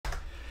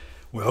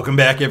Welcome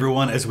back,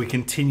 everyone, as we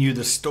continue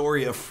the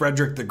story of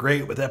Frederick the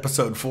Great with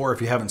episode 4.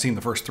 If you haven't seen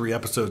the first 3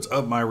 episodes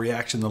of my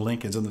reaction, the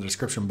link is in the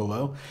description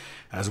below,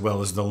 as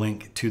well as the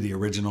link to the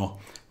original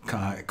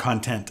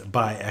content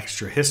by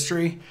Extra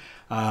History.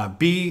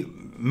 Be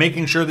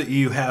making sure that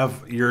you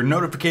have your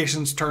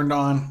notifications turned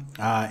on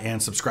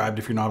and subscribed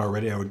if you're not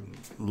already. I would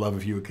love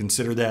if you would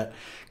consider that.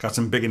 Got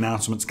some big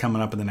announcements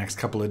coming up in the next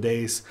couple of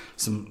days.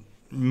 Some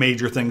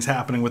major things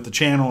happening with the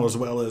channel, as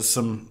well as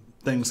some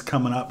things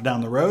coming up down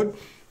the road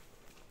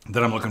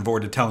that I'm looking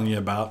forward to telling you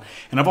about.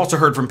 And I've also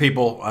heard from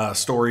people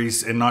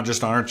stories, and not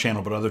just on our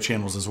channel, but other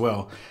channels as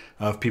well,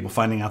 of people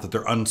finding out that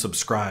they're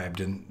unsubscribed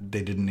and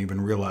they didn't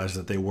even realize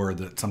that they were,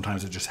 that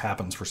sometimes it just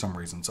happens for some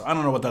reason. So I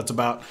don't know what that's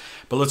about,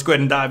 but let's go ahead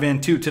and dive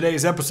into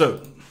today's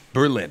episode.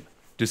 Berlin,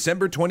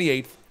 December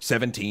 28th,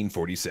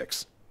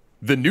 1746.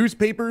 The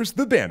newspapers,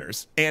 the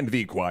banners, and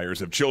the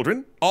choirs of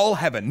children all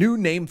have a new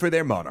name for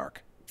their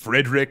monarch,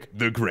 Frederick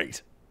the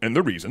Great. And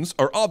the reasons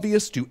are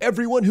obvious to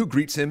everyone who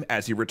greets him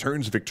as he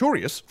returns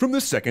victorious from the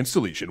Second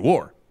Silesian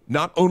War.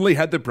 Not only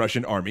had the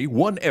Prussian army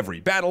won every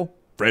battle,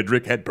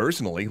 Frederick had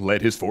personally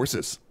led his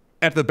forces.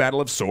 At the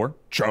Battle of Soor,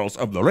 Charles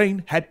of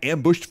Lorraine had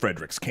ambushed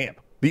Frederick's camp,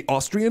 the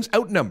Austrians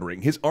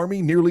outnumbering his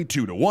army nearly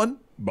 2-1,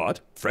 but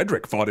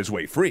Frederick fought his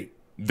way free.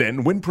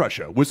 Then, when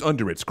Prussia was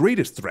under its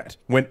greatest threat,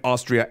 when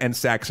Austria and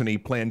Saxony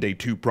planned a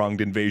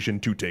two-pronged invasion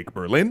to take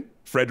Berlin,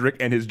 Frederick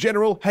and his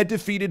general had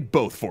defeated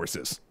both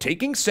forces,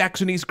 taking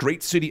Saxony's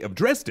great city of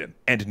Dresden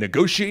and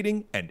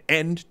negotiating an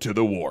end to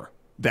the war.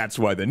 That's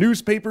why the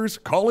newspapers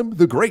call him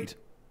the Great.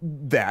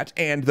 That,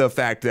 and the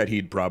fact that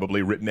he'd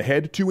probably written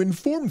ahead to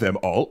inform them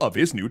all of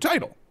his new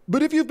title.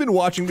 But if you've been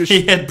watching the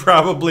He had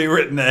probably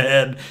written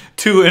ahead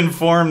to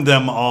inform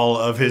them all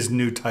of his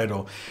new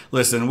title.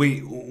 Listen,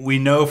 we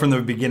know from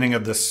the beginning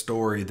of this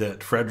story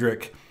that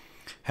Frederick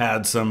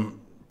had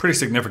some pretty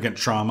significant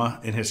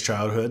trauma in his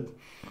childhood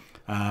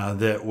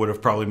that would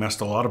have probably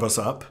messed a lot of us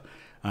up.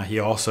 He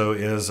also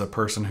is a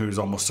person who's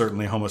almost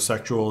certainly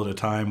homosexual at a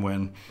time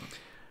when,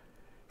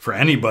 for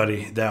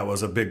anybody, that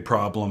was a big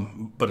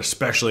problem, but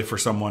especially for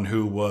someone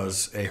who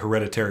was a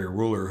hereditary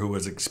ruler who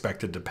was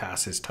expected to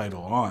pass his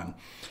title on.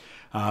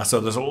 So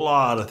there's a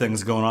lot of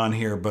things going on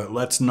here, but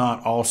let's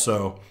not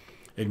also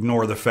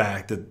ignore the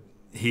fact that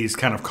he's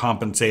kind of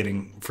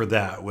compensating for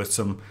that with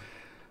some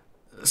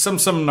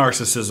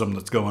narcissism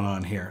that's going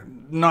on here.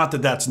 Not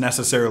that that's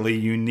necessarily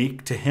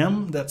unique to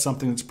him. That's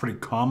something that's pretty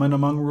common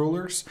among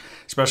rulers,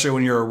 especially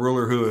when you're a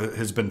ruler who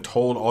has been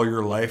told all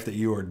your life that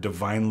you are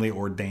divinely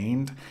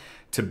ordained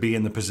to be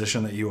in the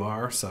position that you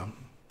are. So,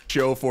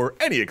 show for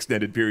any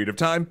extended period of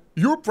time,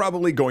 you're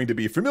probably going to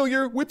be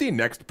familiar with the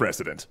next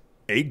precedent.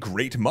 A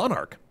great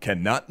monarch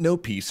cannot know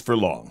peace for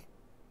long.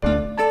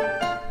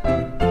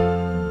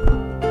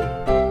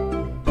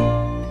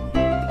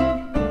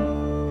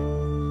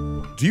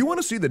 Do you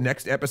want to see the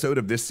next episode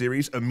of this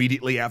series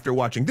immediately after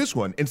watching this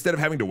one instead of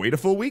having to wait a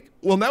full week?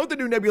 Well, now with the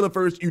new Nebula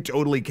First, you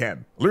totally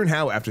can. Learn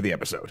how after the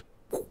episode.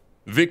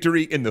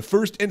 Victory in the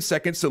First and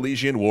Second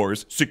Silesian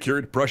Wars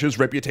secured Prussia's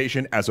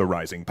reputation as a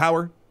rising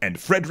power, and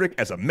Frederick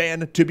as a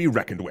man to be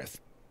reckoned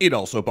with. It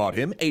also bought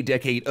him a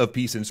decade of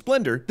peace and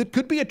splendor that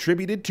could be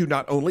attributed to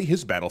not only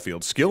his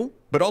battlefield skill,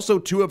 but also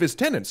 2 of his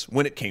tenets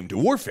when it came to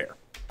warfare.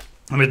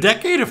 And a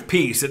decade of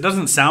peace, it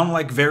doesn't sound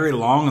like very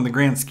long in the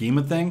grand scheme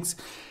of things,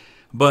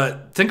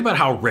 but think about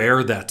how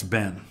rare that's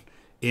been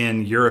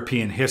in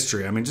European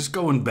history. I mean, just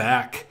going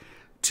back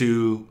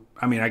to,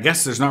 I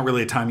guess there's not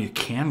really a time you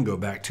can go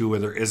back to where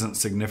there isn't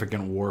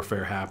significant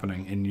warfare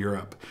happening in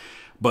Europe.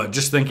 But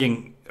just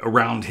thinking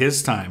around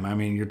his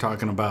time, you're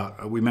talking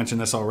about, we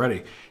mentioned this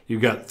already,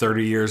 you've got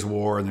 30 Years'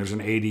 War, and there's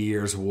an 80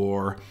 Years'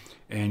 War,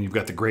 and you've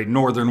got the Great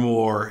Northern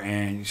War,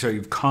 and so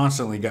you've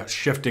constantly got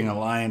shifting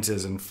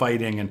alliances and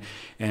fighting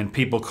and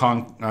people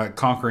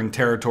conquering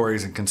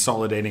territories and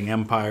consolidating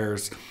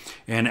empires.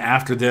 And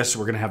after this,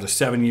 we're going to have the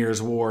 7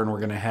 Years' War, and we're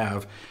going to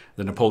have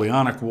the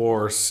Napoleonic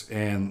Wars,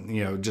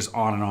 and just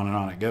on and on and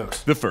on it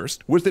goes. The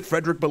first was that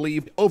Frederick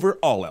believed over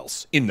all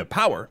else in the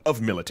power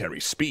of military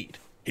speed.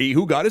 He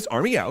who got his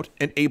army out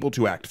and able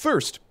to act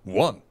first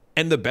won.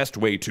 And the best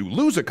way to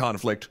lose a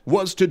conflict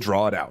was to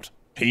draw it out.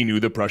 He knew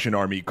the Prussian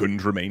army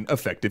couldn't remain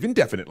effective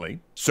indefinitely,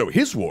 so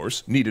his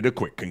wars needed a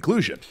quick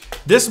conclusion.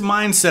 This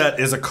mindset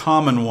is a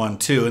common one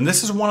too, and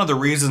this is one of the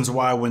reasons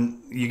why when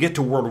you get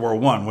to World War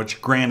I,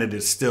 which granted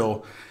is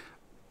still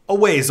a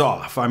ways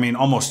off,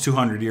 almost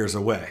 200 years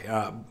away,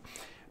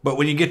 but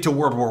when you get to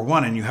World War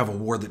I and you have a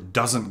war that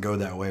doesn't go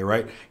that way,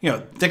 right?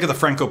 Think of the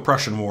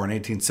Franco-Prussian War in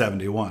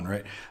 1871,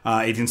 right?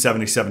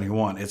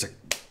 1870-71. It's a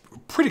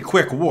pretty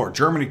quick war.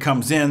 Germany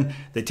comes in,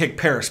 they take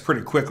Paris pretty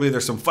quickly.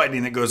 There's some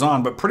fighting that goes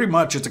on, but pretty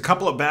much it's a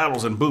couple of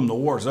battles and boom, the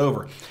war's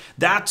over.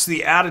 That's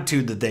the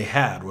attitude that they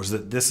had, was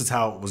that this is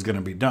how it was going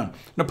to be done.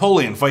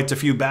 Napoleon fights a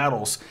few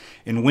battles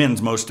and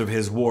wins most of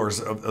his wars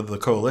of the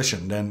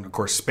coalition. Then, of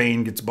course,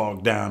 Spain gets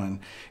bogged down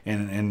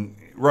and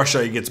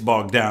Russia gets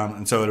bogged down,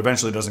 and so it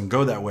eventually doesn't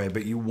go that way.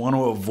 But you want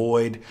to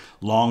avoid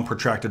long,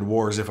 protracted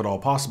wars if at all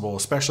possible,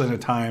 especially in a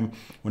time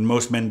when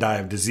most men die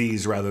of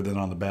disease rather than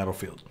on the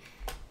battlefield.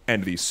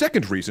 And the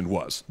second reason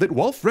was that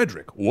while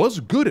Frederick was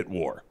good at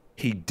war,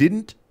 he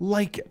didn't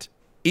like it.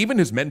 Even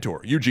his mentor,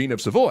 Eugene of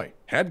Savoy,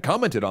 had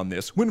commented on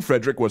this when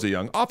Frederick was a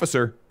young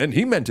officer, and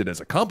he meant it as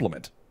a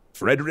compliment.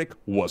 Frederick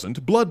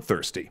wasn't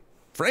bloodthirsty.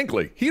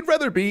 Frankly, he'd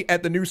rather be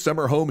at the new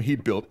summer home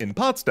he'd built in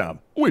Potsdam,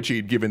 which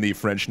he'd given the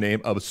French name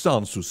of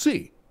Sans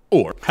Souci,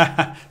 or...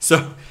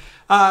 So,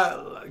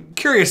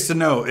 curious to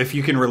know if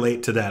you can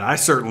relate to that. I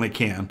certainly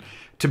can.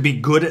 To be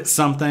good at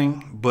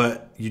something,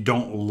 but you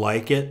don't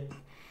like it,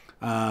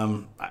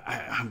 I'm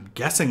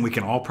guessing we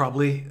can all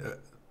probably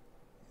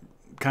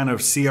kind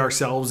of see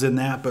ourselves in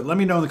that. But let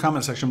me know in the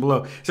comment section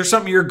below. Is there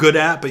something you're good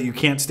at, but you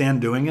can't stand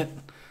doing it?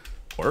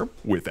 Or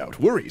without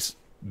worries.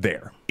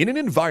 There, in an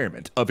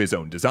environment of his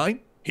own design,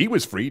 he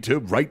was free to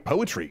write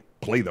poetry,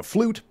 play the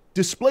flute,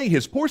 display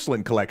his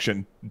porcelain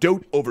collection,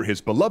 dote over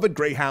his beloved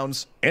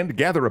greyhounds, and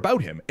gather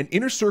about him an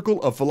inner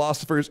circle of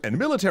philosophers and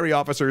military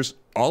officers,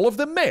 all of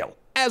them male,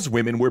 as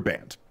women were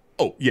banned.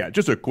 Oh yeah,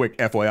 just a quick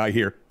FYI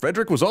here,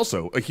 Frederick was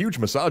also a huge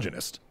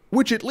misogynist,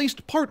 which at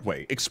least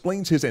partway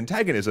explains his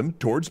antagonism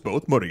towards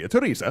both Maria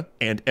Theresa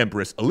and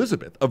Empress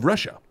Elizabeth of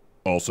Russia.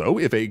 Also,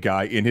 if a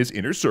guy in his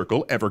inner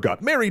circle ever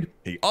got married,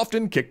 he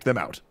often kicked them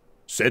out.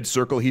 Said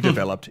circle he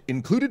developed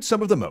included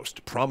some of the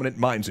most prominent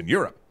minds in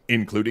Europe,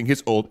 including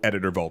his old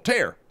editor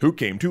Voltaire, who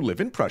came to live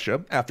in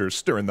Prussia after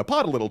stirring the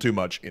pot a little too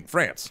much in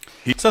France.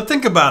 So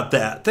think about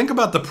that. Think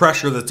about the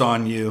pressure that's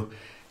on you.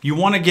 You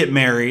want to get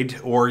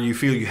married, or you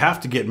feel you have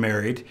to get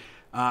married,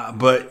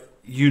 but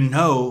you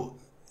know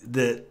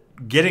that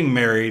getting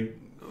married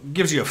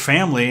gives you a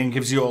family and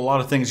gives you a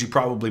lot of things you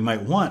probably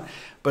might want,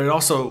 but it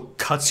also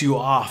cuts you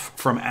off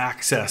from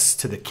access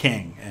to the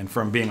king and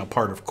from being a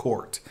part of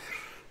court.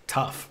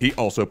 Tough. He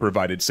also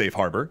provided safe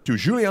harbor to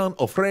Julien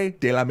Offray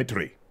de la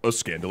Métrie, a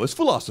scandalous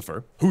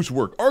philosopher whose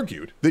work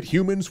argued that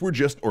humans were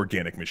just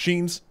organic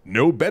machines,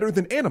 no better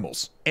than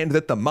animals, and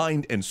that the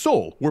mind and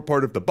soul were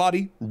part of the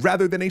body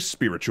rather than a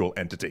spiritual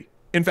entity.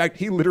 In fact,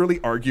 he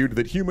literally argued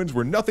that humans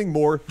were nothing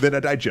more than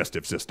a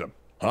digestive system.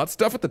 Hot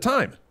stuff at the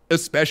time,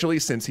 especially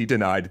since he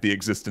denied the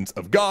existence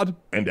of God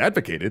and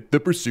advocated the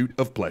pursuit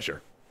of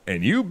pleasure.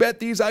 And you bet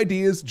these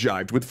ideas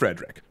jived with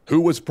Frederick,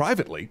 who was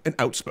privately an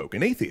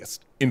outspoken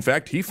atheist. In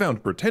fact, he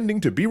found pretending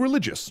to be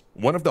religious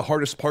one of the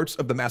hardest parts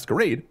of the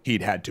masquerade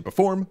he'd had to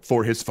perform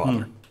for his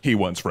father. He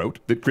once wrote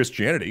that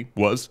Christianity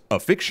was a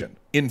fiction,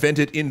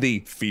 invented in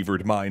the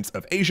fevered minds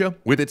of Asia,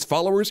 with its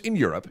followers in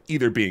Europe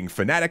either being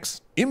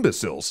fanatics,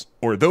 imbeciles,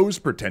 or those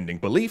pretending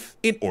belief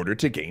in order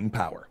to gain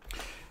power.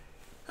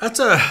 That's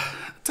a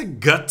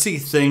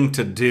gutsy thing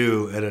to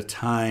do at a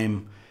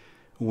time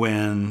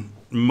when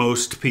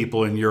most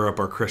people in Europe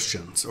are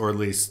Christians, or at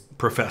least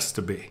profess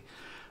to be.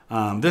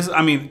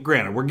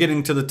 Granted, we're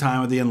getting to the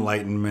time of the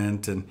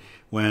Enlightenment and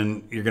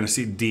when you're going to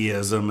see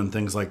deism and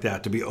things like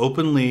that. To be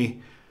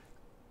openly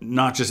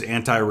not just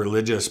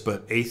anti-religious,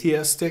 but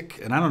atheistic.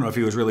 And I don't know if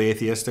he was really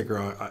atheistic or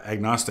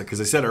agnostic, because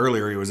they said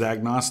earlier he was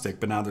agnostic,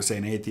 but now they're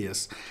saying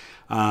atheist.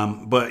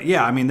 But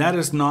yeah, that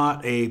is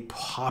not a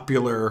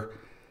popular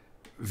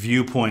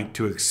viewpoint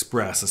to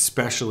express,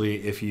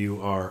 especially if you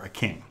are a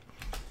king.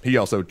 He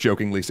also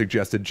jokingly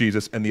suggested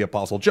Jesus and the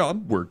Apostle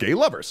John were gay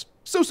lovers.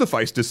 So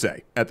suffice to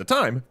say, at the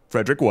time,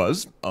 Frederick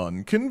was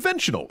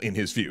unconventional in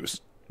his views.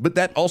 But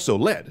that also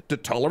led to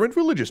tolerant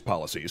religious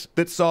policies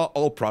that saw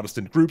all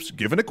Protestant groups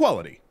given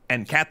equality,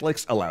 and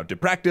Catholics allowed to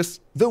practice,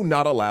 though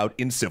not allowed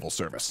in civil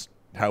service.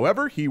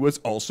 However, he was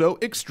also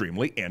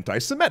extremely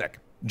anti-Semitic.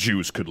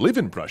 Jews could live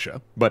in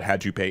Prussia, but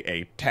had to pay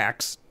a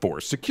tax for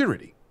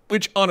security.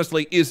 Which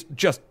honestly is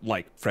just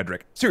like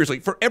Frederick. Seriously,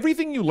 for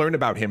everything you learn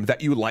about him that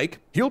you like,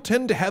 he'll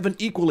tend to have an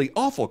equally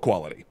awful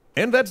quality.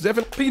 And that's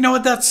definitely... But you know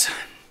what, that's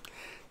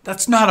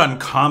not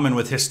uncommon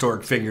with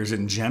historic figures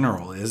in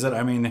general, is it?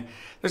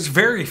 There's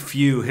very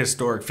few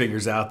historic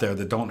figures out there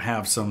that don't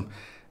have some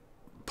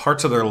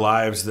parts of their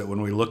lives that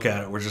when we look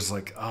at it, we're just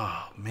like,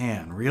 oh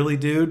man, really,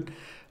 dude?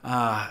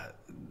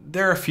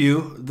 There are a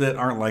few that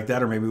aren't like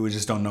that, or maybe we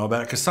just don't know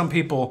about it, because some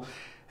people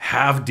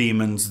have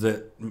demons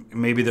that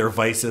maybe their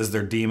vices,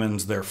 their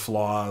demons, their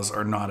flaws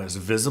are not as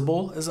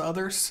visible as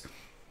others.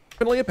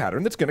 Definitely a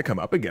pattern that's going to come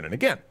up again and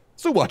again,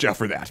 so watch out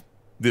for that.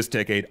 This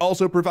decade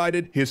also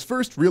provided his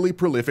first really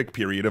prolific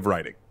period of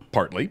writing.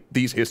 Partly,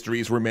 these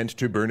histories were meant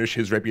to burnish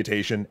his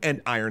reputation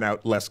and iron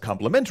out less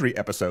complimentary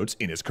episodes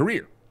in his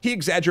career. He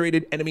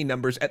exaggerated enemy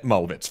numbers at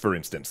Malwitz, for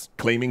instance,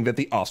 claiming that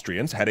the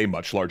Austrians had a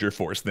much larger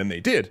force than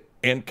they did,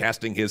 and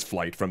casting his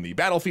flight from the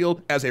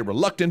battlefield as a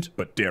reluctant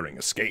but daring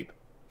escape.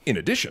 In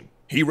addition,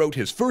 he wrote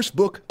his first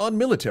book on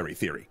military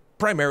theory,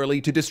 primarily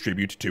to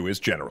distribute to his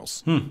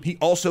generals. He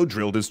also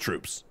drilled his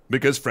troops,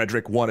 because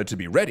Frederick wanted to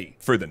be ready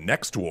for the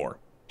next war.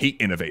 He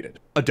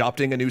innovated,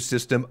 adopting a new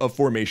system of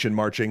formation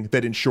marching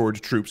that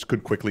ensured troops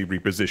could quickly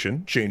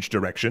reposition, change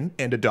direction,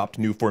 and adopt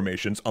new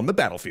formations on the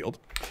battlefield.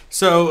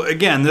 So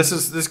again,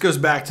 this goes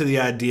back to the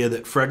idea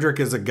that Frederick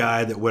is a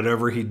guy that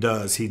whatever he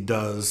does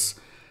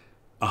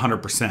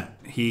 100%.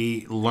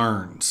 He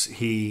learns,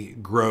 he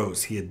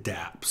grows, he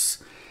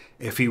adapts.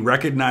 if he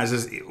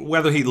recognizes,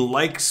 whether he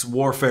likes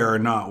warfare or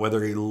not,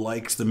 whether he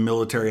likes the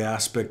military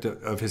aspect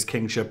of his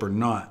kingship or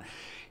not,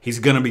 he's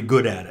going to be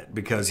good at it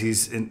because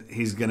he's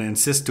going to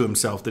insist to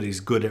himself that he's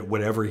good at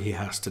whatever he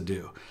has to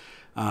do.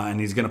 And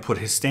he's going to put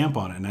his stamp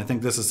on it. And I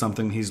think this is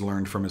something he's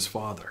learned from his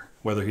father,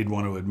 whether he'd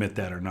want to admit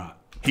that or not.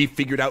 He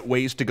figured out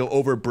ways to go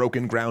over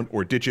broken ground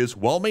or ditches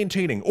while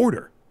maintaining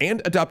order,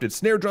 and adopted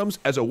snare drums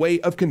as a way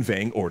of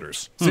conveying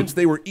orders, since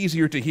they were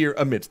easier to hear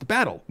amidst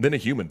battle than a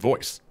human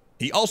voice.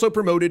 He also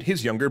promoted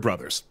his younger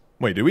brothers.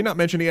 Wait, did we not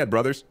mention he had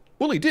brothers?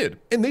 Well, he did,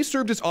 and they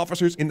served as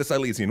officers in the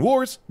Silesian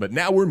Wars, but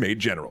now were made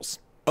generals.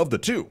 Of the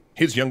two,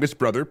 his youngest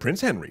brother,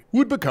 Prince Henry,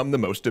 would become the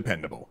most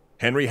dependable.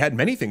 Henry had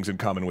many things in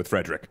common with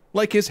Frederick,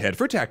 like his head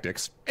for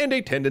tactics and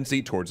a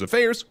tendency towards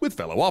affairs with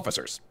fellow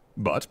officers.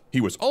 But he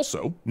was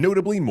also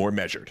notably more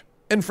measured.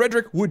 And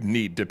Frederick would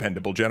need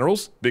dependable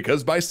generals,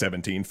 because by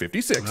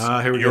 1756,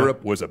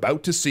 Europe was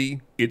about to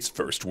see its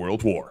First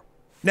World War.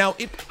 Now,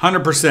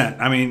 100%.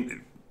 I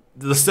mean,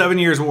 the 7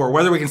 Years' War,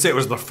 whether we can say it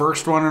was the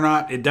first one or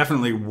not, it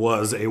definitely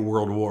was a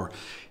world war.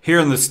 Here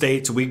in the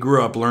States, we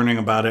grew up learning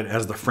about it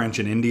as the French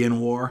and Indian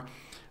War,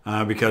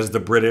 because the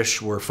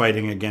British were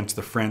fighting against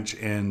the French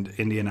and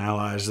Indian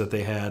allies that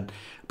they had,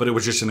 but it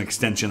was just an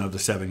extension of the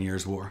 7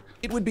 Years' War.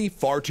 It would be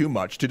far too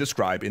much to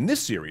describe in this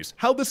series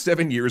how the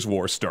 7 Years'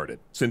 War started,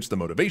 since the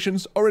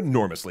motivations are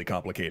enormously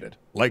complicated.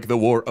 Like the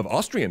War of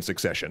Austrian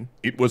Succession,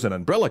 it was an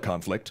umbrella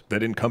conflict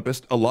that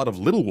encompassed a lot of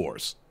little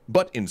wars.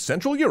 But in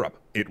Central Europe,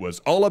 it was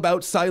all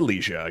about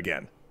Silesia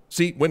again.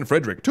 See, when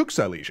Frederick took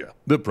Silesia,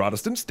 the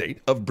Protestant state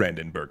of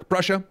Brandenburg,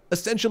 Prussia,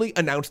 essentially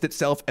announced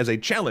itself as a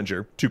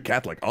challenger to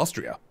Catholic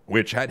Austria,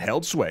 which had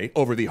held sway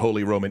over the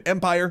Holy Roman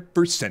Empire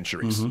for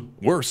centuries.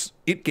 Worse,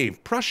 it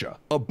gave Prussia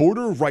a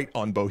border right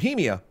on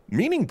Bohemia,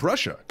 meaning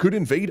Prussia could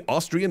invade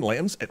Austrian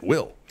lands at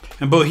will.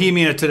 And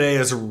Bohemia today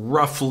is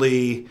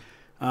roughly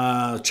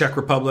Czech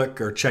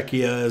Republic, or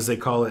Czechia as they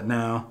call it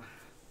now.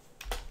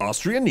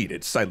 Austria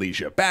needed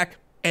Silesia back,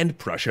 and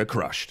Prussia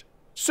crushed.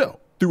 So,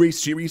 through a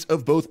series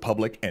of both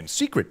public and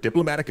secret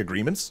diplomatic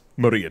agreements,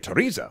 Maria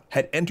Theresa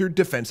had entered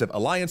defensive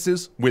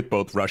alliances with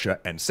both Russia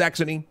and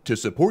Saxony to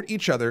support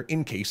each other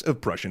in case of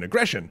Prussian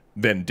aggression,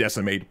 then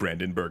decimate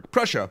Brandenburg,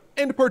 Prussia,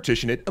 and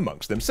partition it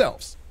amongst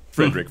themselves.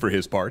 Frederick, for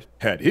his part,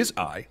 had his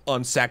eye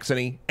on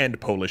Saxony and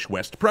Polish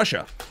West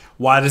Prussia.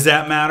 Why does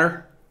that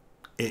matter?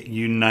 It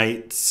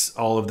unites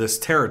all of this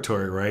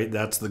territory, right?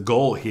 That's the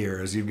goal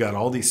here, is you've got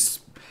all these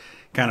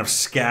kind of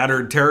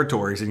scattered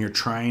territories and you're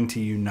trying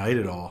to unite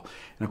it all.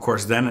 And of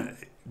course, then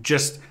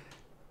just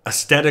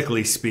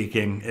aesthetically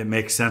speaking, it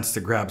makes sense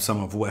to grab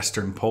some of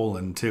Western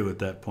Poland too at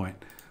that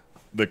point.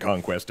 The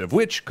conquest of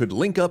which could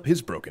link up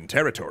his broken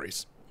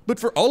territories. But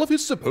for all of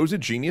his supposed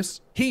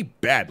genius, he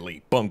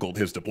badly bungled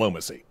his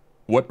diplomacy.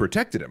 What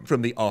protected him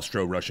from the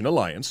Austro-Russian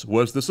alliance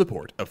was the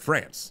support of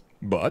France.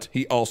 But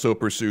he also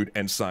pursued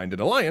and signed an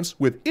alliance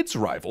with its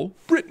rival,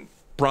 Britain,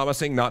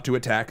 promising not to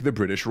attack the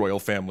British royal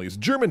family's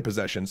German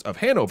possessions of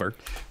Hanover.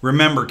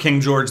 Remember,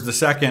 King George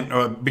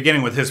II,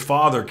 beginning with his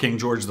father, King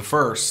George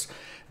I,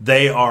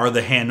 they are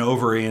the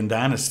Hanoverian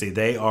dynasty.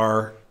 They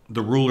are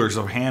the rulers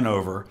of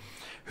Hanover,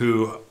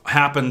 who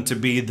happen to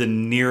be the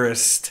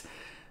nearest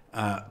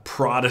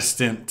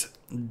Protestant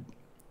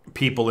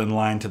people in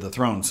line to the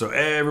throne. So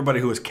everybody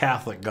who was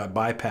Catholic got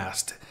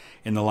bypassed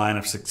in the line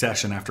of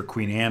succession after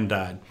Queen Anne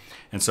died.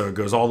 And so it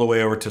goes all the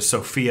way over to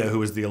Sophia,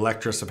 who is the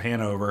Electress of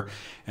Hanover,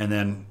 and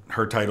then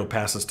her title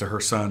passes to her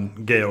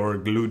son,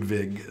 Georg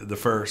Ludwig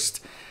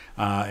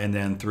I, and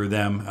then through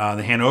them.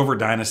 The Hanover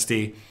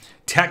dynasty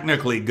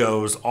technically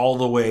goes all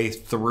the way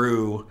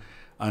through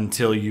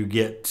until you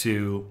get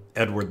to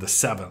Edward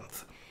VII,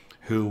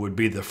 who would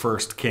be the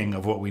first king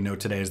of what we know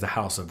today as the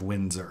House of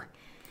Windsor.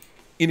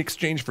 In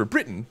exchange for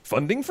Britain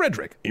funding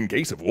Frederick in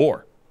case of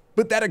war.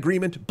 But that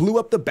agreement blew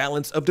up the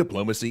balance of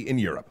diplomacy in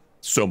Europe.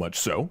 So much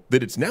so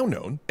that it's now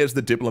known as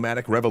the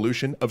Diplomatic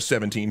Revolution of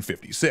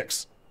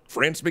 1756.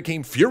 France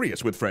became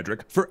furious with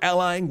Frederick for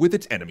allying with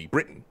its enemy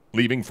Britain,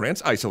 leaving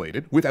France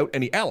isolated without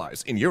any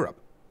allies in Europe.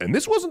 And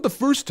this wasn't the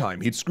first time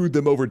he'd screwed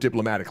them over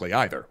diplomatically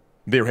either.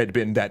 There had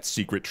been that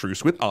secret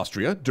truce with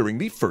Austria during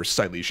the First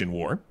Silesian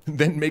War,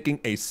 then making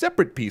a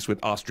separate peace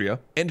with Austria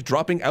and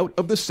dropping out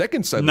of the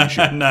Second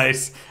Silesian.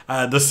 Nice.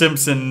 The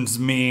Simpsons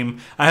meme.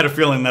 I had a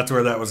feeling that's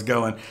where that was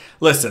going.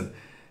 Listen,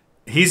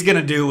 he's going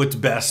to do what's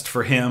best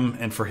for him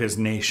and for his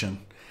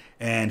nation.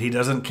 And he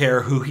doesn't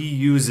care who he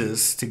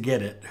uses to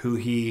get it, who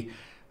he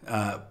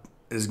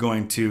is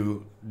going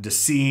to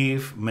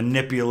deceive,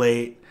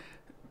 manipulate,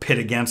 pit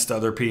against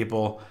other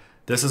people.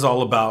 This is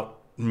all about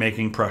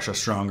making Prussia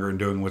stronger and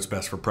doing what's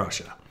best for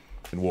Prussia.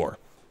 In war.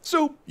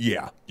 So,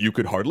 yeah, you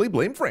could hardly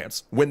blame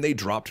France when they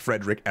dropped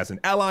Frederick as an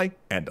ally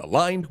and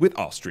aligned with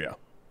Austria.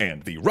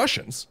 And the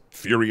Russians,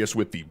 furious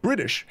with the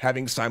British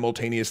having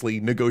simultaneously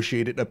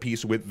negotiated a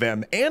peace with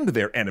them and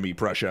their enemy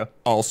Prussia,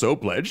 also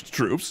pledged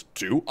troops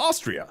to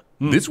Austria.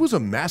 This was a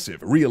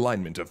massive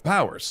realignment of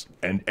powers,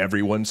 and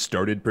everyone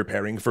started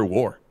preparing for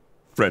war.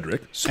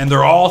 Frederick... And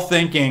they're all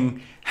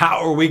thinking, how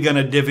are we going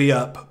to divvy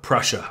up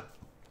Prussia?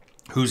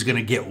 who's going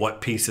to get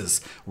what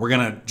pieces. We're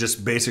going to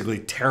just basically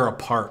tear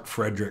apart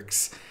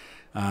Frederick's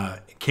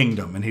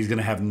kingdom, and he's going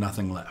to have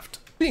nothing left.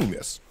 Being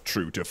this,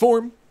 true to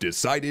form,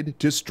 decided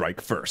to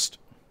strike first.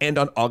 And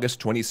on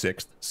August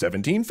 26,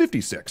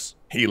 1756,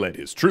 he led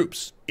his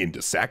troops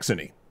into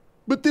Saxony.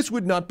 But this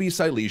would not be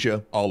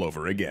Silesia all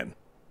over again.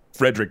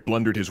 Frederick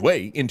blundered his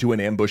way into an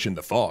ambush in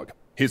the fog,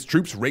 his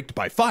troops raked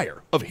by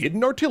fire of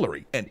hidden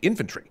artillery and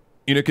infantry.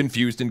 In a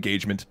confused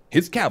engagement,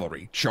 his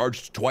cavalry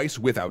charged twice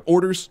without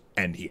orders,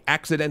 and he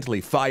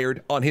accidentally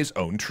fired on his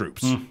own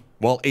troops.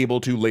 While able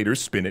to later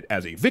spin it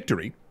as a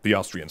victory, the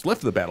Austrians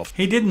left the battlefield.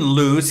 He didn't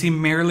lose, he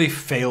merely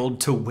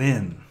failed to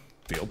win.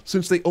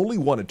 Since they only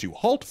wanted to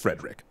halt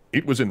Frederick,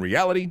 it was in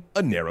reality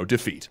a narrow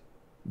defeat.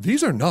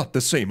 "These are not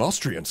the same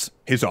Austrians,"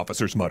 his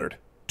officers muttered.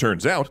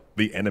 Turns out,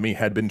 the enemy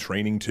had been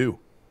training too.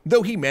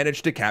 Though he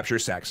managed to capture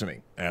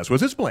Saxony, as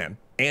was his plan,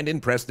 and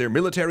impress their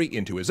military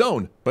into his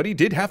own, but he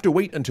did have to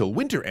wait until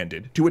winter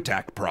ended to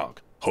attack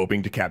Prague,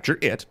 hoping to capture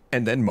it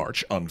and then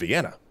march on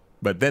Vienna.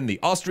 But then the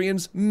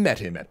Austrians met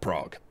him at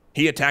Prague.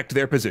 He attacked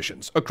their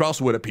positions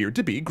across what appeared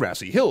to be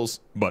grassy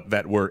hills, but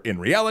that were in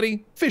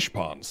reality fish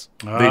ponds.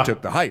 They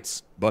took the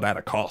heights, but at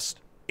a cost.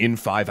 In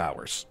 5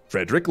 hours,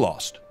 Frederick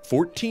lost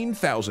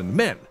 14,000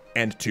 men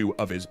and 2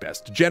 of his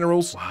best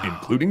generals,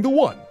 including the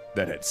one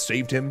that had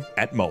saved him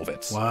at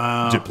Molwitz.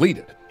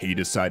 Depleted, he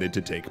decided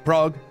to take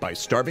Prague by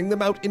starving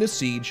them out in a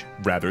siege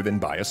rather than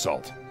by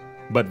assault.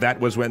 But that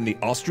was when the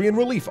Austrian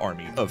relief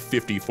army of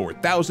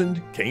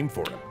 54,000 came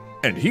for him,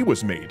 and he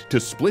was made to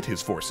split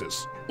his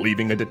forces,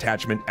 leaving a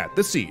detachment at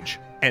the siege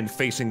and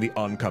facing the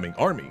oncoming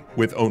army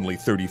with only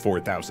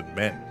 34,000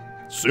 men.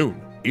 Soon,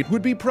 it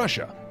would be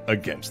Prussia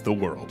against the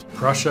world.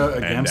 Prussia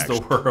against the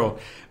world.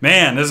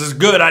 Man, this is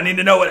good. I need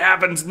to know what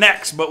happens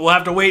next, but we'll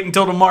have to wait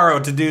until tomorrow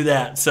to do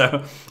that.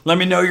 So let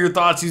me know your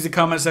thoughts. Use the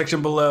comment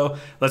section below.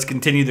 Let's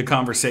continue the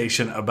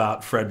conversation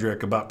about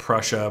Frederick, about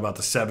Prussia, about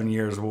the 7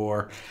 Years'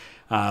 War.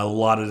 A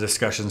lot of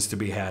discussions to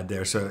be had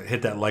there. So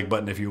hit that like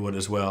button if you would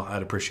as well.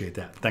 I'd appreciate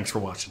that. Thanks for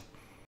watching.